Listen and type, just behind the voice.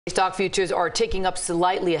Stock futures are ticking up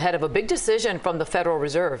slightly ahead of a big decision from the Federal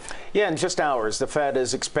Reserve. Yeah, in just hours, the Fed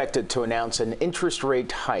is expected to announce an interest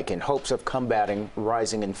rate hike in hopes of combating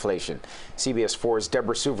rising inflation. CBS 4's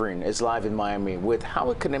Deborah Souverain is live in Miami with how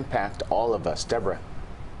it could impact all of us. Deborah.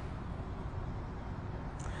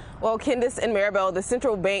 Well, Candace and Maribel, the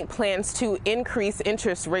central bank plans to increase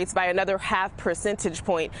interest rates by another half percentage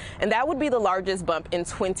point, and that would be the largest bump in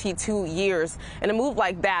 22 years. And a move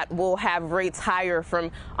like that will have rates higher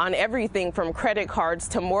on everything from credit cards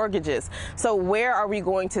to mortgages. So where are we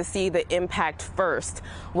going to see the impact first?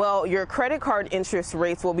 Well, your credit card interest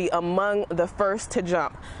rates will be among the first to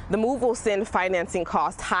jump. The move will send financing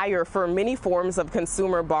costs higher for many forms of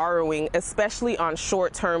consumer borrowing, especially on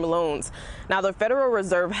short-term loans. Now, the Federal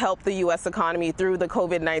Reserve helped the U.S. economy through the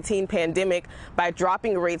COVID-19 pandemic by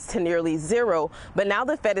dropping rates to nearly zero. But now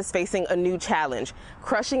the Fed is facing a new challenge,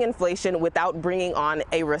 crushing inflation without bringing on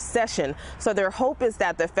a recession. So their hope is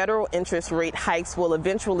that the federal interest rate hikes will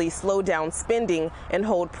eventually slow down spending and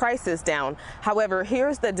hold prices down. However,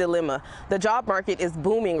 here's the dilemma. The job market is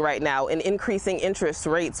booming right now, and increasing interest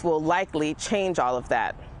rates will likely change all of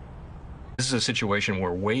that. This is a situation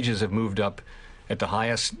where wages have moved up at the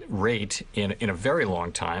highest rate in a very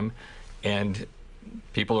long time, and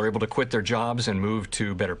people are able to quit their jobs and move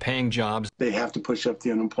to better paying jobs. They have to push up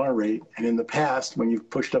the unemployment rate, and in the past, when you've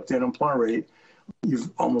pushed up the unemployment rate,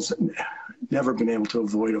 you've almost never been able to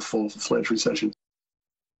avoid a full-fledged recession.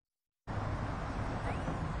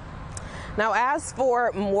 Now, as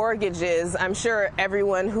for mortgages, I'm sure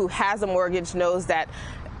everyone who has a mortgage knows that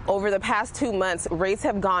over the past 2 months, rates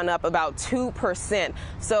have gone up about 2%.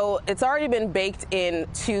 So it's already been baked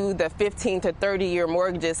into the 15 to 30-year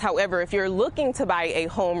mortgages. However, if you're looking to buy a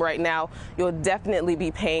home right now, you'll definitely be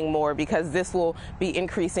paying more because this will be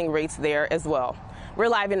increasing rates there as well. We're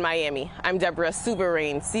live in Miami. I'm Deborah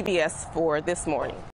Souverain, CBS 4 This Morning.